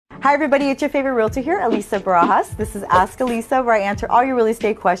Hi everybody, it's your favorite realtor here, Alyssa Barajas. This is Ask Alyssa, where I answer all your real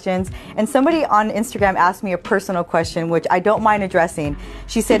estate questions. And somebody on Instagram asked me a personal question, which I don't mind addressing.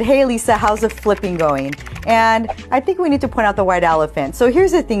 She said, hey Alyssa, how's the flipping going? And I think we need to point out the white elephant. So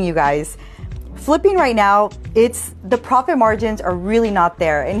here's the thing, you guys. Flipping right now, the profit margins are really not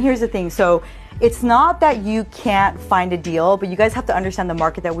there. And here's the thing. So it's not that you can't find a deal, but you guys have to understand the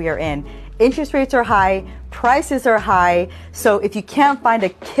market that we are in. Interest rates are high, prices are high. So if you can't find a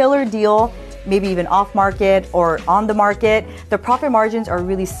killer deal, maybe even off market or on the market, the profit margins are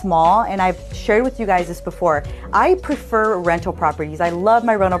really small. And I've shared with you guys this before. I prefer rental properties. I love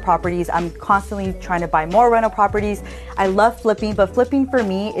my rental properties. I'm constantly trying to buy more rental properties. I love flipping, but flipping for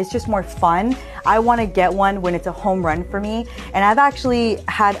me is just more fun. I want to get one when it's a home run for me. And I've actually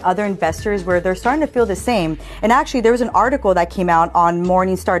had other investors where they're starting to feel the same. And actually there was an article that came out on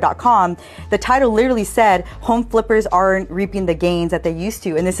morningstar.com. The title literally said, home flippers aren't reaping the gains that they used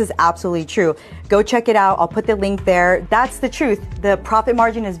to. And this is absolutely true. Go check it out. I'll put the link there. That's the truth. The profit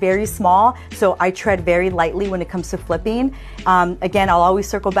margin is very small. So I tread very lightly when it comes to flipping. Again, I'll always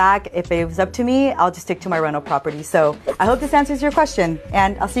circle back. If it was up to me, I'll just stick to my rental property. So I hope this answers your question,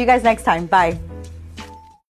 and I'll see you guys next time. Bye.